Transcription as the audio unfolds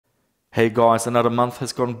Hey guys, another month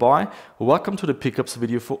has gone by. Welcome to the pickups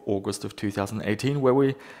video for August of 2018, where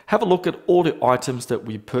we have a look at all the items that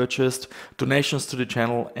we purchased, donations to the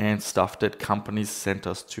channel, and stuff that companies sent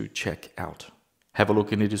us to check out. Have a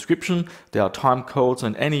look in the description. There are time codes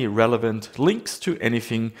and any relevant links to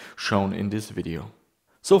anything shown in this video.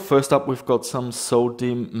 So first up, we've got some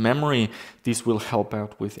SODIMM memory. This will help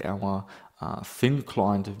out with our thin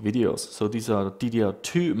client videos. So these are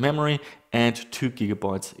DDR2 memory and 2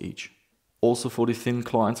 GB each. Also for the thin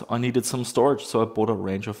clients, I needed some storage, so I bought a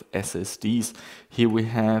range of SSDs. Here we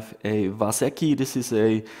have a Vaseki. This is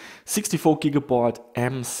a 64 GB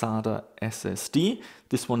mSATA SSD.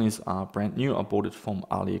 This one is brand new. I bought it from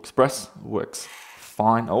AliExpress. Works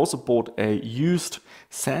fine. I also bought a used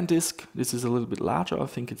SanDisk. This is a little bit larger. I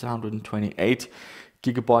think it's 128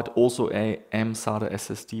 GB. Also a mSATA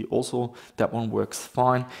SSD. Also that one works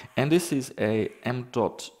fine. And this is a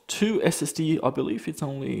M.2 SSD. I believe it's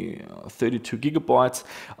only 32 GB.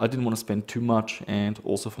 I didn't want to spend too much, and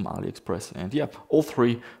also from AliExpress. And yeah, all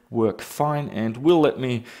three work fine and will let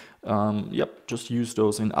me just use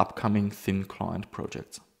those in upcoming thin client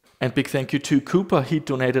projects. And big thank you to Cooper. He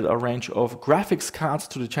donated a range of graphics cards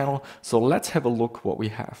to the channel. So let's have a look what we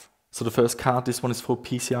have. So the first card, this one is for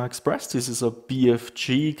PCI Express. This is a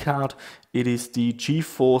BFG card. It is the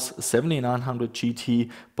GeForce 7900 GT,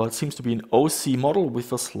 but it seems to be an OC model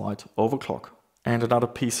with a slight overclock. And another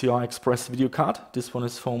PCI Express video card. This one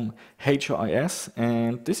is from HIS,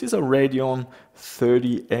 and this is a Radeon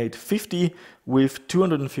 3850 with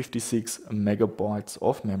 256 megabytes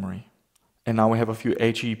of memory. And now we have a few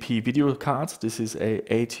AGP video cards. This is a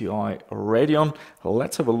ATI Radeon.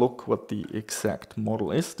 Let's have a look what the exact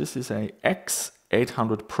model is. This is a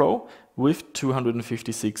X800 Pro with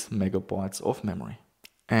 256 megabytes of memory.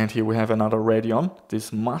 And here we have another Radeon.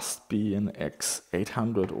 This must be an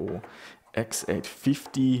X800 or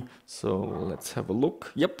X850. So let's have a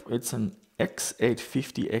look. Yep, it's an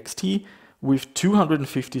X850 XT with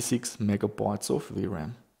 256 megabytes of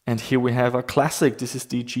VRAM. And here we have a classic. This is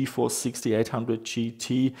the GeForce 6800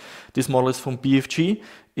 GT. This model is from BFG.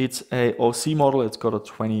 It's a OC model. It's got a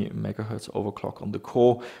 20 megahertz overclock on the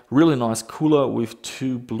core. Really nice cooler with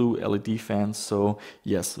 2 blue LED fans. So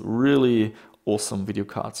yes, really awesome video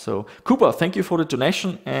card. So Cooper, thank you for the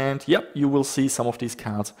donation. And yep, you will see some of these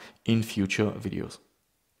cards in future videos.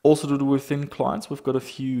 Also to do with thin clients, we've got a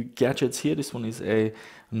few gadgets here. This one is a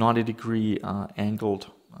 90-degree angled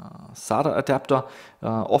SATA adapter.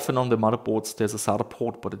 Often on the motherboards there's a SATA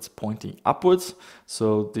port, but it's pointing upwards.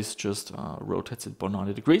 So this just rotates it by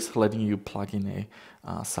 90 degrees, letting you plug in a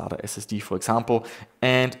SATA SSD, for example.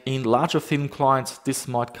 And in larger thin clients, this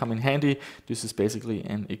might come in handy. This is basically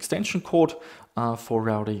an extension cord for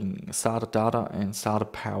routing SATA data and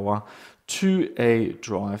SATA power to a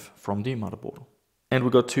drive from the motherboard. And we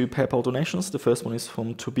got 2 PayPal donations. The first one is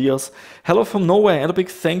from Tobias. Hello from Norway, and a big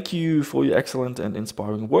thank you for your excellent and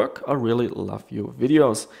inspiring work. I really love your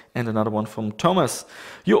videos. And another one from Thomas.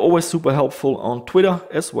 You're always super helpful on Twitter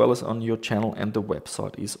as well as on your channel, and the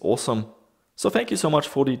website is awesome. So thank you so much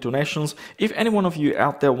for the donations. If any one of you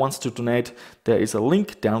out there wants to donate, there is a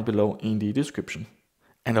link down below in the description.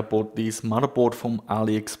 And I bought this motherboard from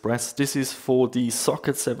AliExpress. This is for the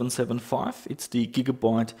Socket 775. It's the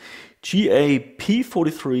Gigabyte GA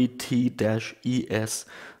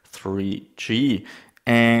P43T-ES3G.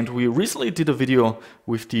 And we recently did a video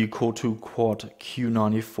with the Core 2 Quad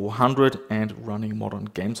Q9400 and running modern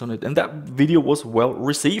games on it. And that video was well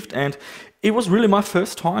received, and it was really my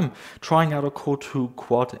first time trying out a Core 2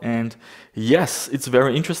 Quad. And yes, it's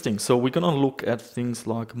very interesting. So we're gonna look at things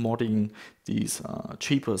like modding these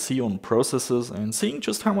cheaper Xeon processors and seeing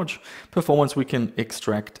just how much performance we can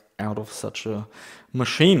extract out of such a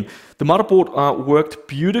machine. The motherboard worked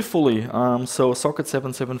beautifully. So Socket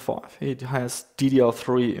 775, it has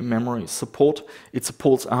DDR3 memory support. It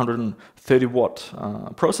supports 130 watt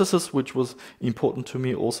processors, which was important to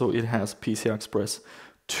me. Also, it has PCI Express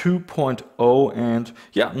 2.0, and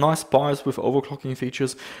yeah, nice BIOS with overclocking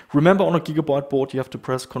features. Remember, on a Gigabyte board you have to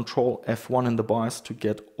press Ctrl F1 in the BIOS to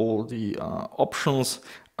get all the options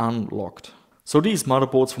unlocked. So these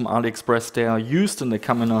motherboards from AliExpress, they are used and they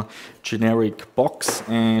come in a generic box,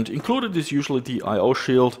 and included is usually the I/O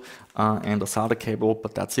shield and a SATA cable,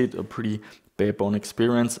 but that's it, a pretty bare-bone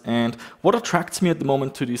experience. And what attracts me at the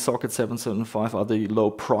moment to the Socket 775 are the low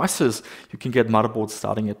prices. You can get motherboards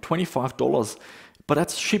starting at $25. But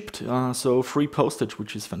that's shipped, so free postage,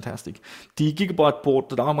 which is fantastic. The Gigabyte board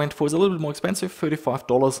that I went for is a little bit more expensive,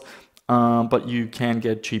 $35, but you can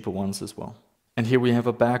get cheaper ones as well. And here we have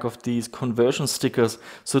a bag of these conversion stickers.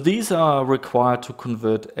 So these are required to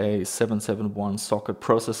convert a 771 socket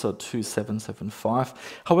processor to 775.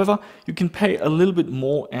 However, you can pay a little bit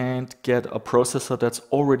more and get a processor that's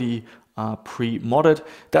already pre-modded.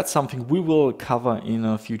 That's something we will cover in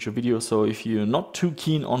a future video. So if you're not too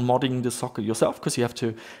keen on modding the socket yourself, because you have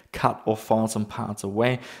to cut or file some parts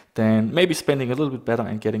away, then maybe spending a little bit better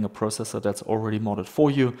and getting a processor that's already modded for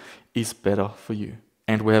you is better for you.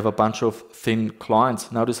 And we have a bunch of thin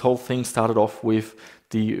clients. Now this whole thing started off with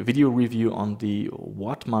the video review on the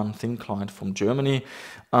Wartmann thin client from Germany,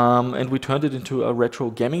 and we turned it into a retro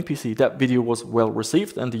gaming PC. That video was well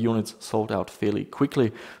received and the units sold out fairly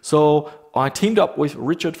quickly. So I teamed up with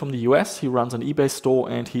Richard from the US. He runs an eBay store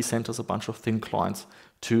and he sent us a bunch of thin clients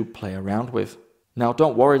to play around with. Now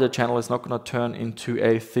don't worry, the channel is not going to turn into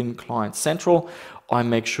a thin client central. I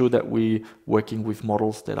make sure that we're working with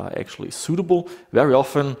models that are actually suitable. Very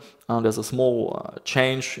often there's a small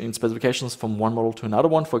change in specifications from one model to another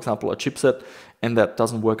one, for example a chipset, and that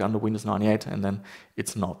doesn't work under Windows 98, and then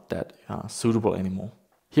it's not that suitable anymore.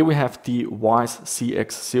 Here we have the Wise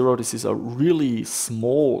CX0. This is a really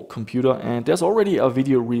small computer and there's already a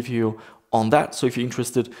video review on that, so if you're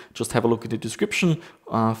interested, just have a look in the description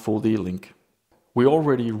for the link. We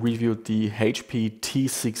already reviewed the HP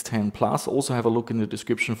T610 Plus. Also have a look in the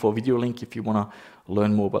description for a video link if you want to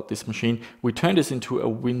learn more about this machine. We turned this into a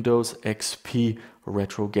Windows XP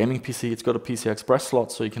retro gaming PC. It's got a PCI Express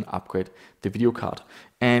slot so you can upgrade the video card.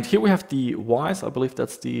 And here we have the Wise, I believe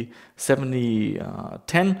that's the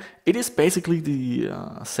 7010. It is basically the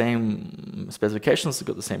same specifications. It's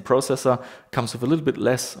got the same processor, comes with a little bit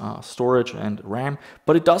less storage and RAM,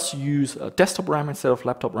 but it does use desktop RAM instead of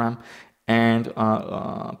laptop RAM, and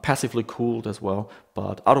passively cooled as well,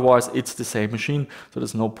 but otherwise it's the same machine, so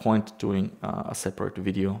there's no point doing a separate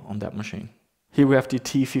video on that machine. Here we have the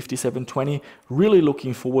T5720. Really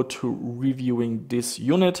looking forward to reviewing this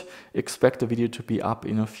unit. Expect the video to be up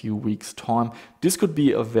in a few weeks' time. This could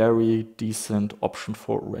be a very decent option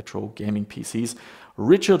for retro gaming PCs.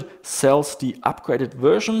 Richard sells the upgraded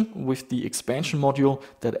version with the expansion module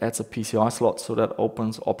that adds a PCI slot, so that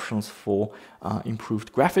opens options for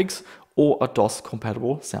improved graphics or a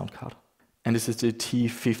DOS-compatible sound card. And this is the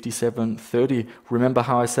T5730. Remember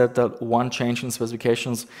how I said that one change in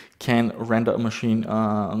specifications can render a machine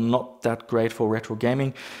not that great for retro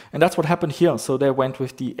gaming? And that's what happened here. So they went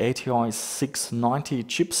with the ATI 690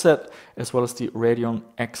 chipset as well as the Radeon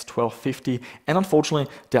X1250. And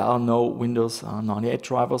unfortunately, there are no Windows 98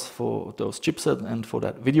 drivers for those chipset and for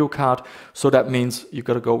that video card. So that means you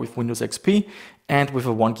got to go with Windows XP. And with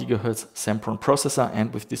a 1 GHz Sempron processor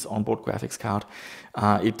and with this onboard graphics card,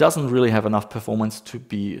 it doesn't really have enough performance to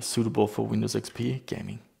be suitable for Windows XP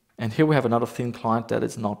gaming. And here we have another thin client that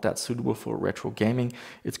is not that suitable for retro gaming.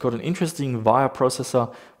 It's got an interesting VIA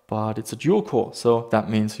processor, but it's a dual core, so that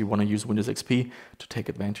means you want to use Windows XP to take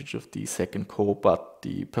advantage of the second core, but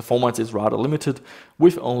the performance is rather limited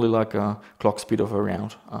with only like a clock speed of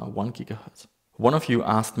around 1 GHz. One of you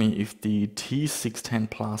asked me if the T610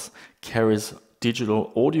 Plus carries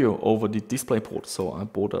digital audio over the DisplayPort. So I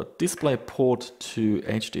bought a DisplayPort to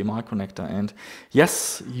HDMI connector, and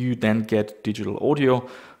yes, you then get digital audio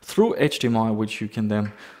through HDMI, which you can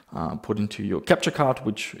then put into your capture card,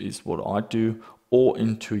 which is what I do, or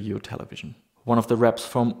into your television. One of the reps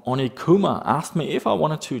from Onikuma asked me if I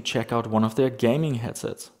wanted to check out one of their gaming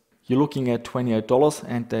headsets. You're looking at $28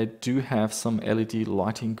 and they do have some LED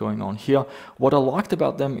lighting going on here. What I liked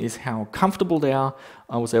about them is how comfortable they are.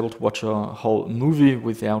 I was able to watch a whole movie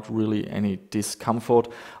without really any discomfort.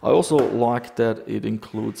 I also like that it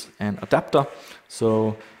includes an adapter.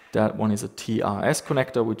 So that one is a TRS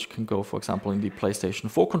connector, which can go, for example, in the PlayStation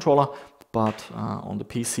 4 controller. But on the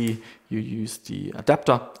PC, you use the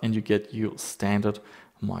adapter and you get your standard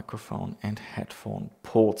microphone and headphone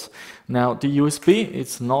ports. Now the USB,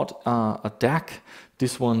 it's not a DAC.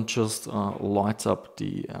 This one just lights up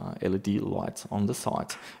the LED lights on the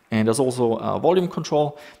sides. And there's also a volume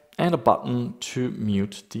control and a button to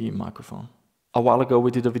mute the microphone. A while ago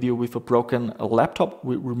we did a video with a broken laptop.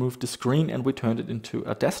 We removed the screen and we turned it into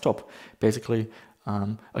a desktop, basically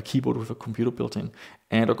a keyboard with a computer built in.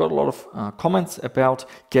 And I got a lot of comments about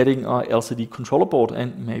getting a LCD controller board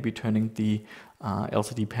and maybe turning the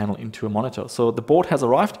LCD panel into a monitor. So the board has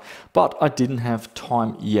arrived, but I didn't have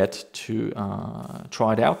time yet to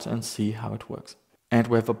try it out and see how it works. And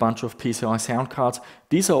we have a bunch of PCI sound cards.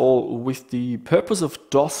 These are all with the purpose of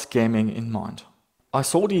DOS gaming in mind. I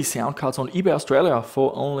saw these sound cards on eBay Australia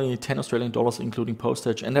for only 10 Australian dollars including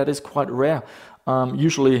postage, and that is quite rare.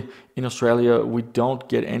 Usually in Australia we don't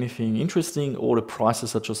get anything interesting, or the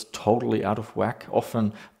prices are just totally out of whack,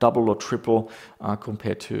 often double or triple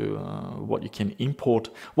compared to what you can import.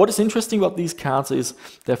 What is interesting about these cards is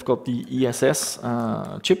they've got the ESS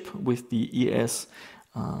chip with the ES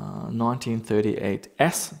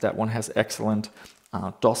 1938S. That one has excellent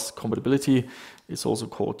DOS compatibility. It's also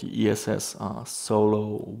called the ESS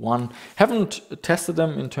Solo 1. Haven't tested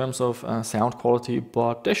them in terms of sound quality,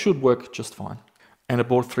 but they should work just fine. And I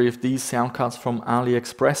bought 3 of these sound cards from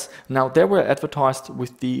AliExpress. Now they were advertised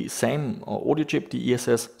with the same audio chip, the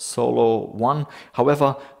ESS Solo 1.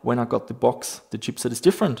 However, when I got the box, the chipset is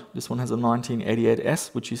different. This one has a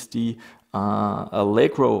 1988S, which is the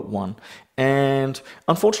Allegro one. And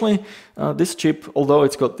unfortunately, this chip, although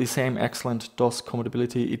it's got the same excellent DOS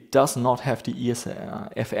compatibility, it does not have the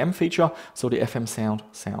FM feature, so the FM sound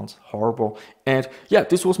sounds horrible. And yeah,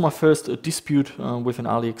 this was my first dispute with an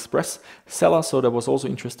AliExpress seller, so that was also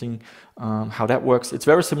interesting how that works. It's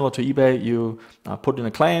very similar to eBay. You put in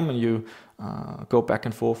a claim and you go back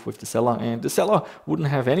and forth with the seller, and the seller wouldn't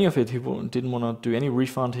have any of it. He didn't want to do any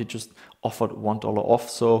refund. He just offered $1 off.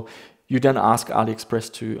 So you then ask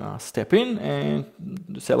AliExpress to step in, and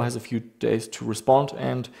the seller has a few days to respond,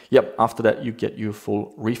 and yep, after that you get your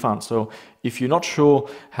full refund. So if you're not sure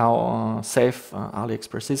how safe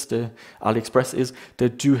AliExpress is, they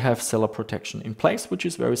do have seller protection in place, which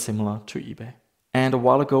is very similar to eBay. And a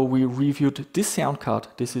while ago we reviewed this sound card.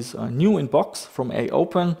 This is new in box from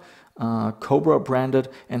Open, Cobra branded,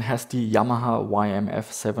 and has the Yamaha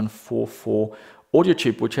YMF744 audio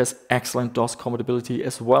chip, which has excellent DOS compatibility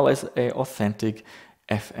as well as a authentic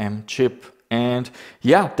FM chip. And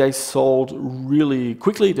yeah, they sold really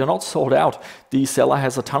quickly. They're not sold out. The seller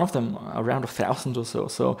has a ton of them, around 1,000 or so.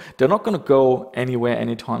 So they're not going to go anywhere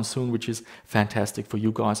anytime soon, which is fantastic for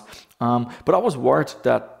you guys. But I was worried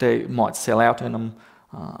that they might sell out, and I'm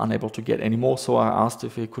unable to get any more. So I asked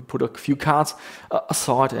if he could put a few cards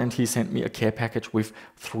aside, and he sent me a care package with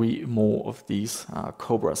 3 more of these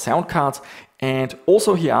Cobra sound cards. And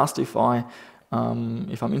also he asked if I'm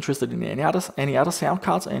interested in any other sound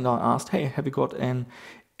cards, and I asked, hey, have you got an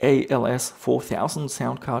ALS 4000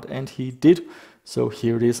 sound card? And he did. So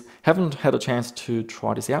here it is. Haven't had a chance to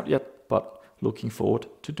try this out yet, but looking forward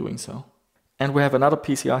to doing so. And we have another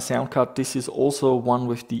PCI sound card. This is also one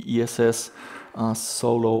with the ESS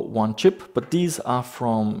Solo 1 chip, but these are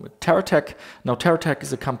from TeraTech. Now TeraTech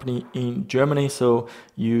is a company in Germany, so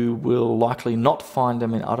you will likely not find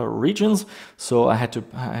them in other regions. So I had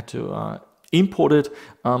to import it.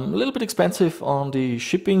 A little bit expensive on the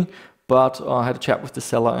shipping, but I had a chat with the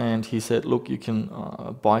seller, and he said, look, you can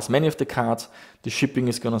buy as many of the cards. The shipping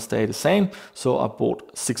is going to stay the same. So I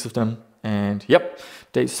bought 6 of them. And yep,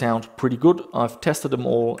 they sound pretty good. I've tested them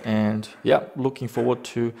all, and yeah, looking forward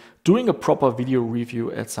to doing a proper video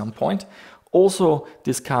review at some point. Also,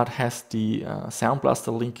 this card has the Sound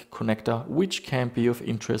Blaster Link connector, which can be of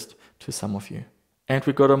interest to some of you. And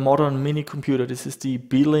we got a modern mini computer. This is the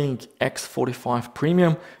Beelink X45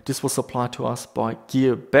 Premium. This was supplied to us by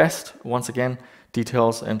GearBest. Once again,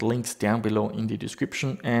 details and links down below in the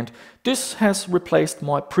description. And this has replaced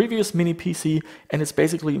my previous mini PC, and it's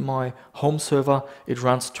basically my home server. It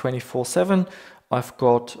runs 24/7. I've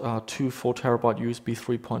got 2 4TB USB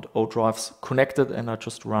 3.0 drives connected, and I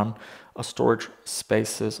just run a storage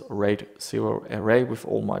spaces RAID 0 array with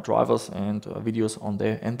all my drivers and videos on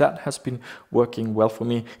there, and that has been working well for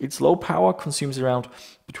me. It's low power, consumes around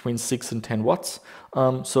between 6 and 10 watts.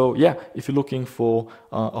 So yeah, if you're looking for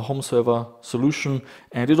a home server solution,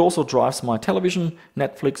 and it also drives my television,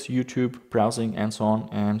 Netflix, YouTube, browsing, and so on.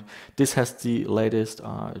 And this has the latest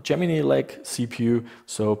Gemini Lake CPU,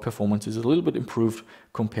 so performance is a little bit improved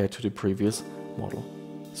compared to the previous model.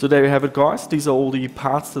 So there you have it, guys. These are all the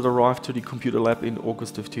parts that arrived to the Computer Lab in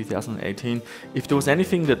August of 2018. If there was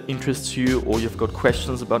anything that interests you, or you've got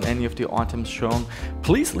questions about any of the items shown,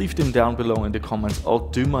 please leave them down below in the comments. I'll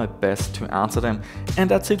do my best to answer them. And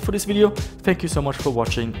that's it for this video. Thank you so much for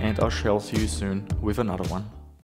watching, and I shall see you soon with another one.